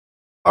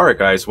Alright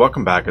guys,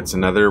 welcome back. It's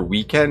another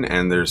weekend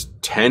and there's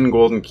 10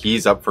 golden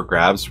keys up for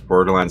grabs for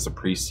Borderlands The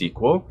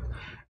Pre-Sequel.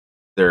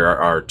 There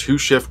are 2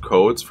 shift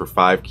codes for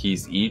 5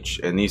 keys each,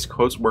 and these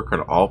codes work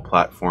on all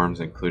platforms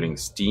including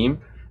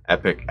Steam,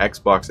 Epic,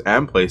 Xbox,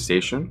 and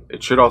PlayStation.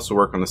 It should also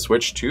work on the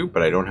Switch too,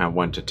 but I don't have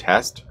one to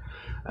test.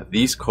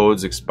 These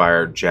codes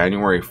expire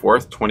January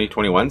 4th,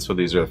 2021, so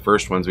these are the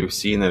first ones we've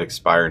seen that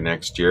expire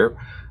next year.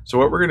 So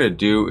what we're going to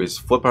do is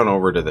flip on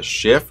over to the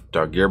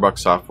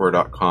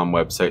shift.gearboxsoftware.com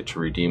website to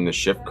redeem the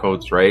shift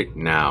codes right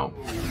now.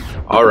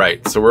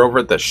 Alright, so we're over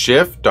at the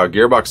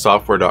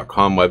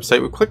shift.gearboxsoftware.com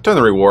website. We clicked on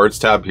the rewards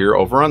tab here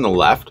over on the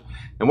left,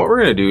 and what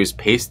we're going to do is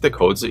paste the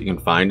codes that you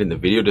can find in the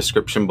video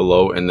description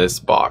below in this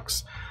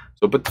box.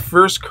 So put the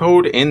first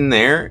code in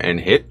there and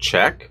hit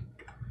check.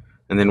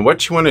 And then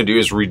what you want to do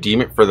is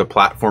redeem it for the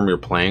platform you're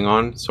playing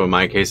on. So in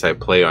my case, I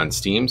play on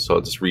Steam, so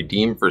I'll just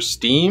redeem for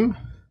Steam.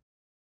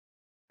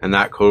 And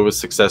that code was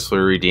successfully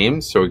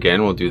redeemed. So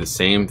again, we'll do the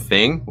same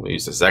thing. We'll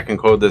use the second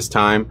code this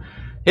time,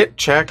 hit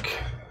check,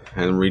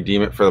 and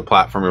redeem it for the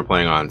platform you're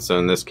playing on. So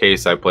in this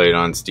case, I played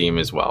on Steam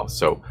as well.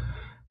 So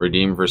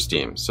redeem for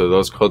Steam. So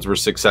those codes were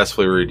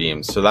successfully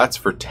redeemed. So that's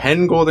for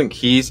 10 golden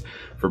keys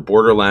for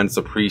Borderlands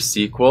The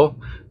Pre-Sequel.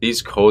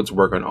 These codes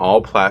work on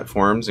all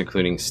platforms,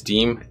 including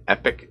Steam,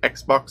 Epic,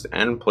 Xbox,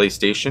 and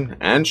PlayStation,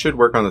 and should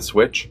work on the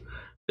Switch.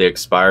 They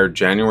expired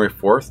January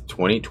 4th,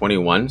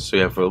 2021, so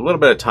you have a little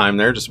bit of time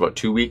there, just about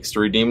 2 weeks to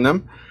redeem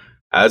them.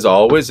 As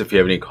always, if you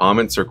have any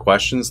comments or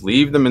questions,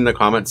 leave them in the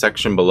comment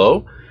section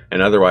below.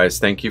 And otherwise,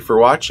 thank you for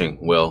watching.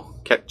 We'll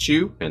catch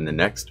you in the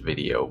next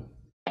video.